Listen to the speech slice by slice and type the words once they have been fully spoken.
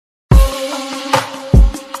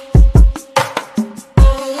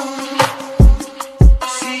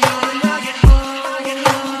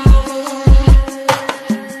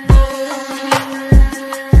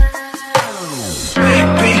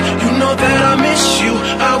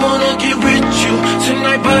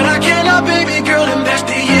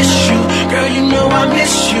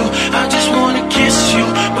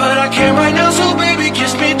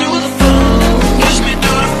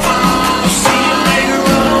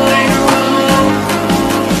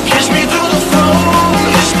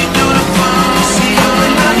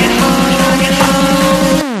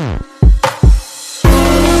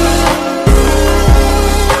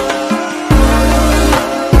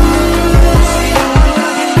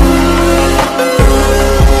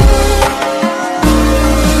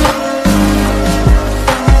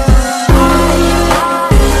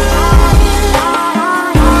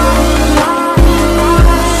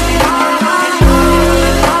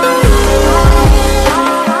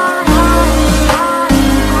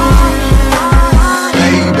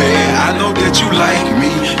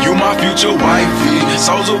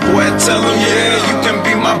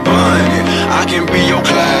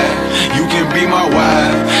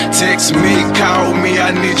text me, call me,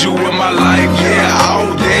 I need you in my life. Yeah,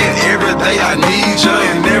 all that, every day I need you,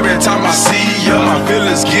 and every time I see you, my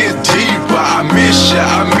feelings get deeper. I miss you,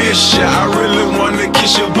 I miss you. I really wanna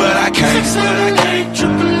kiss you, but I can't.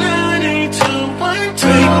 698-981,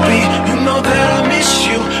 baby, you know that I miss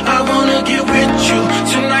you. I wanna get with you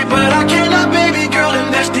tonight, but I cannot, baby girl,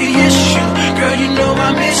 and that's the issue. Girl, you know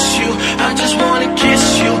I miss you. I just wanna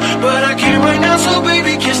kiss you, but I can't right now. So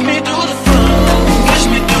baby, kiss me through the phone. Kiss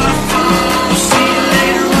me through the phone. See you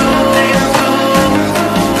later on, later on.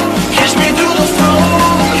 Kiss me through the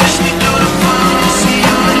phone. Kiss me through the phone. See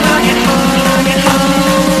you when I get home, get home.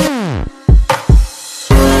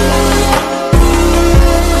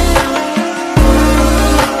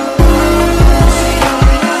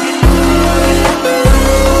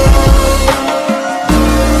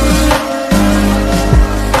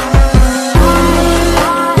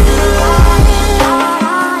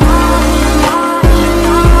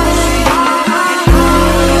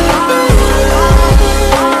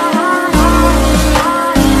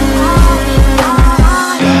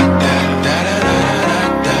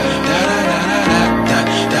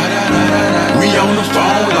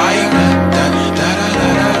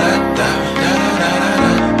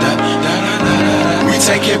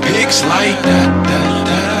 Taking pics like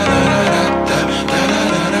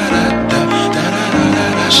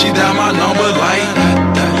she dialed my number like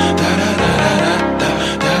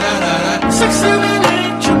 6, 7